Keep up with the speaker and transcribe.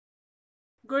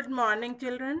Good morning,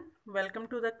 children. Welcome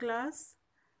to the class.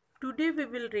 Today we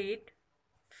will read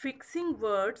fixing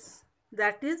words,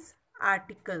 that is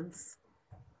articles.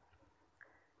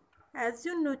 As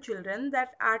you know, children,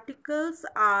 that articles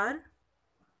are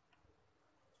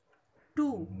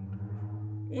two,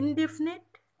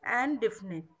 indefinite and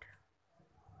definite.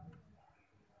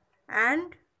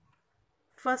 And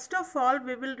first of all,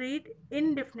 we will read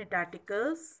indefinite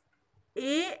articles,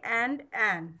 a and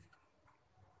an.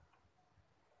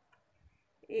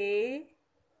 A,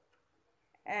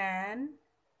 an,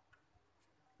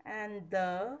 and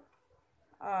the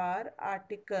are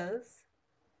articles,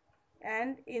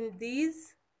 and in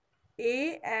these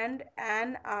a and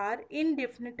an are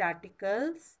indefinite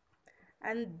articles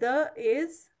and the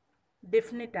is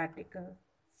definite article.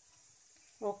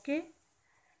 Okay,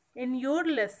 in your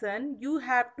lesson you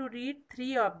have to read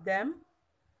three of them.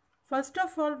 First of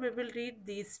all, we will read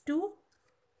these two.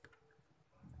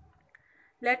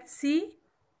 Let's see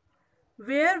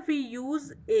where we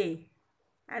use a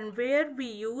and where we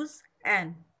use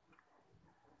an.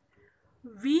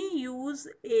 We use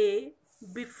a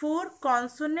before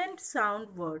consonant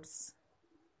sound words.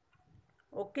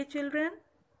 Okay, children?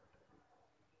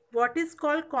 What is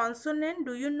called consonant?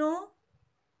 Do you know?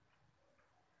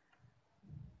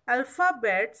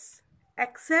 Alphabets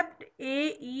except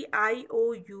A, E, I,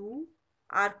 O, U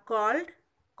are called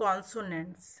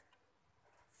consonants.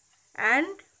 And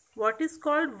what is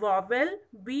called vowel?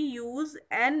 We use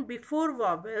N before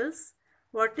vowels.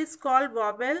 What is called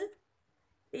vowel?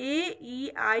 A,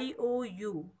 E, I, O,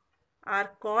 U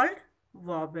are called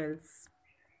vowels.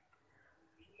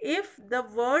 If the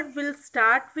word will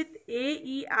start with A,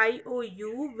 E, I, O,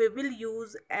 U, we will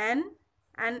use N,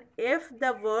 and if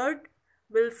the word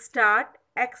will start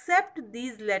except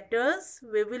these letters,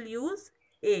 we will use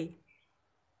A.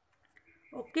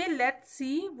 Okay, let's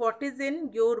see what is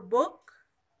in your book.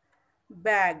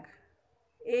 Bag.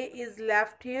 A is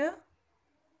left here.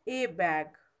 A bag.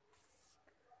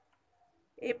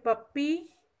 A puppy.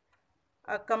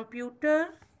 A computer.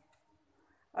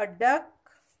 A duck.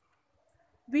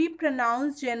 We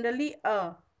pronounce generally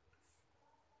a.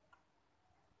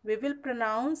 We will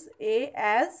pronounce a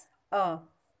as a.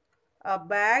 A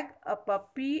bag, a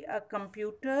puppy, a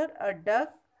computer, a duck,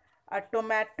 a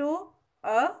tomato,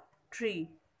 a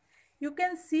tree. You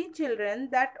can see, children,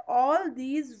 that all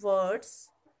these words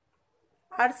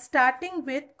are starting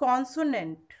with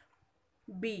consonant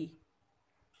B.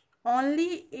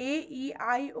 Only A, E,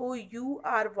 I, O, U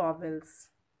are vowels.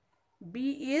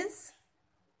 B is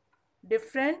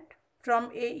different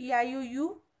from A, E, I, O,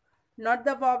 U. Not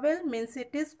the vowel, means it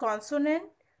is consonant.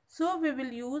 So we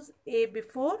will use A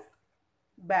before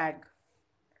bag.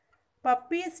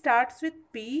 Puppy starts with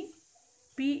P.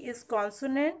 P is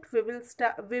consonant.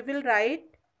 We will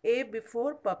write A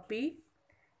before puppy.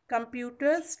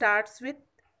 Computer starts with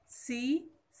C.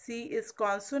 C is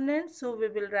consonant, so we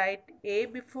will write A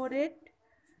before it.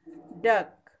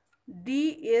 Duck. D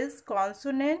is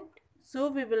consonant, so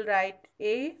we will write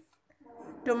A.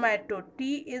 Tomato.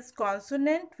 T is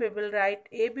consonant, we will write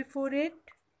A before it.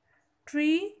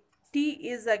 Tree. T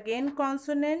is again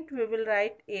consonant, we will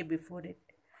write A before it.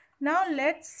 Now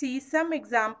let's see some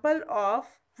example of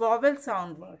vowel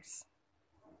sound words.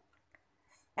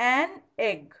 An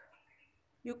egg.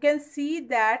 You can see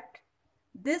that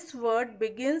this word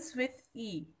begins with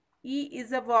E. E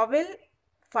is a vowel.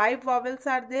 5 vowels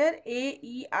are there. A,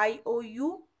 E, I, O,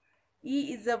 U.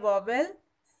 E is a vowel.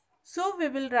 So we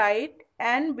will write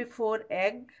an before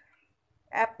egg.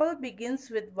 Apple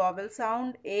begins with vowel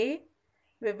sound A.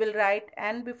 We will write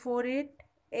an before it.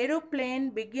 Aeroplane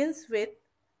begins with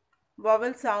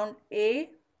vowel sound A.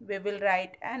 We will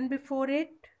write an before it.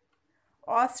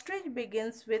 Ostrich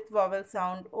begins with vowel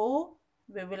sound O.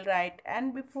 We will write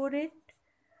an before it.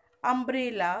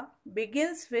 Umbrella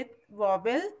begins with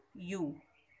vowel U.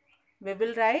 We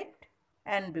will write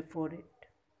an before it.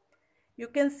 You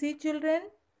can see, children,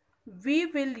 we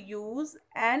will use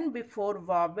an before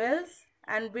vowels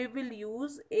and we will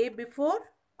use A before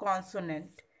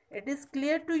consonant. It is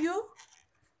clear to you?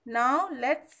 Now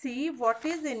let's see what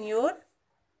is in your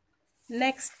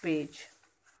next page.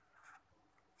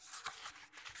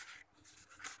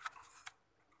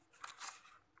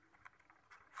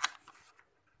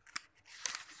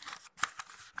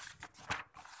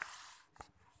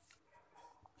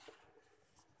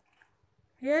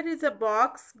 Here is a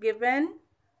box given.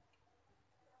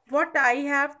 What I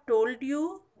have told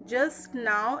you just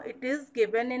now, it is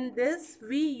given in this.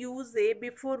 We use A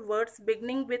before words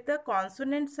beginning with a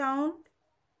consonant sound.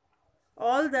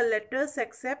 All the letters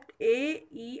except A,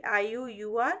 E, I, O,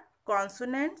 U are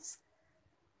consonants.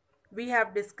 We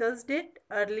have discussed it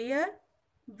earlier.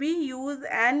 We use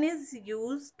an is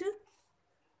used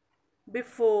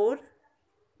before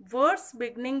words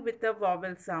beginning with a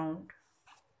vowel sound.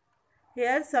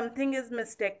 Here something is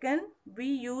mistaken. We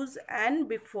use an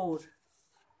before.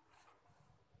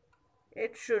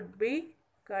 It should be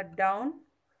cut down.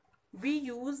 We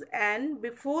use an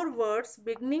before words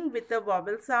beginning with a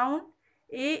vowel sound.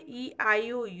 A, E,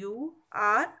 I, O, U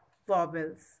are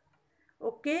vowels.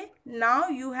 Okay, now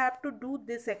you have to do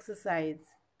this exercise.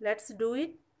 Let's do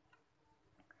it.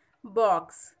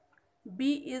 Box.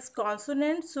 B is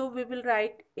consonant, so we will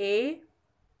write A.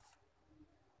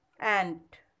 Ant.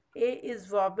 A is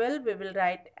vowel, we will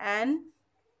write an.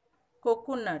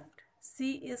 Coconut.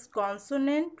 C is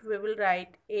consonant, we will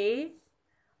write A.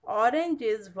 Orange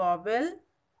is vowel,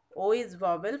 O is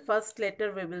vowel, first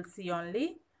letter we will see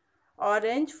only.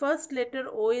 Orange, first letter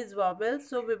O is vowel,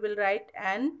 so we will write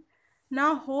N.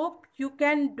 Now hope you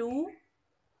can do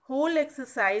whole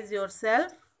exercise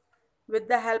yourself with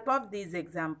the help of these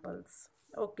examples.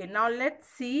 Okay, now let's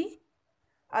see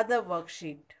other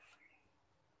worksheet.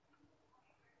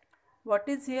 What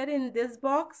is here in this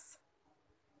box?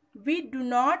 We do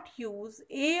not use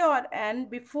a or an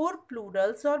before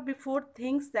plurals or before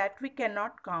things that we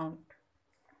cannot count.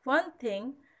 One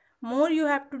thing more you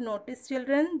have to notice,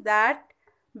 children, that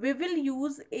we will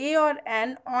use a or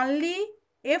an only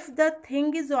if the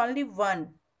thing is only one,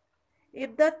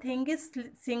 if the thing is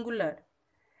singular.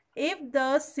 If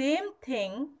the same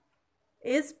thing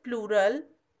is plural,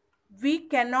 we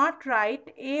cannot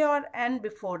write a or an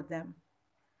before them.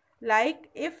 Like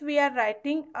if we are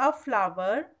writing a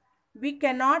flower, we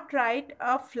cannot write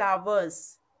a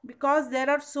flowers because there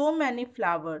are so many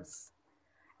flowers.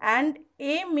 And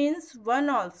a means one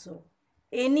also,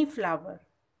 any flower,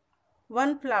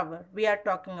 one flower we are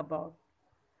talking about.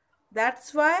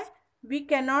 That's why we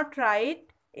cannot write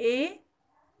a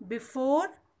before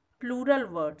plural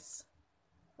words.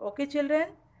 Okay, children?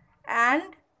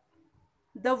 And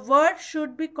the word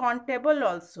should be countable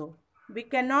also. We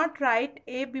cannot write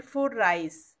a before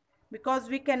rice because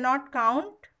we cannot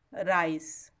count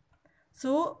rice.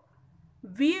 So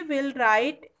we will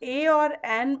write a or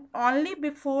an only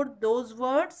before those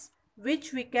words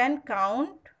which we can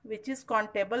count, which is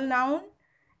countable noun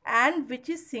and which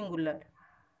is singular.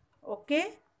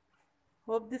 Okay?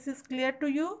 Hope this is clear to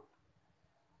you.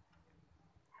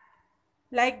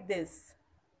 Like this.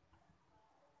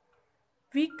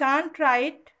 We can't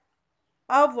write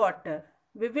a water.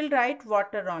 We will write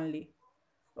water only.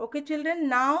 Okay, children.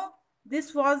 Now,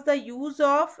 this was the use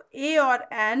of a or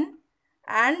an,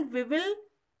 and we will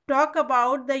talk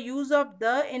about the use of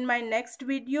the in my next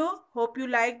video. Hope you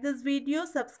like this video.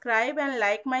 Subscribe and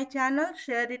like my channel.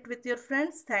 Share it with your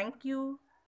friends. Thank you.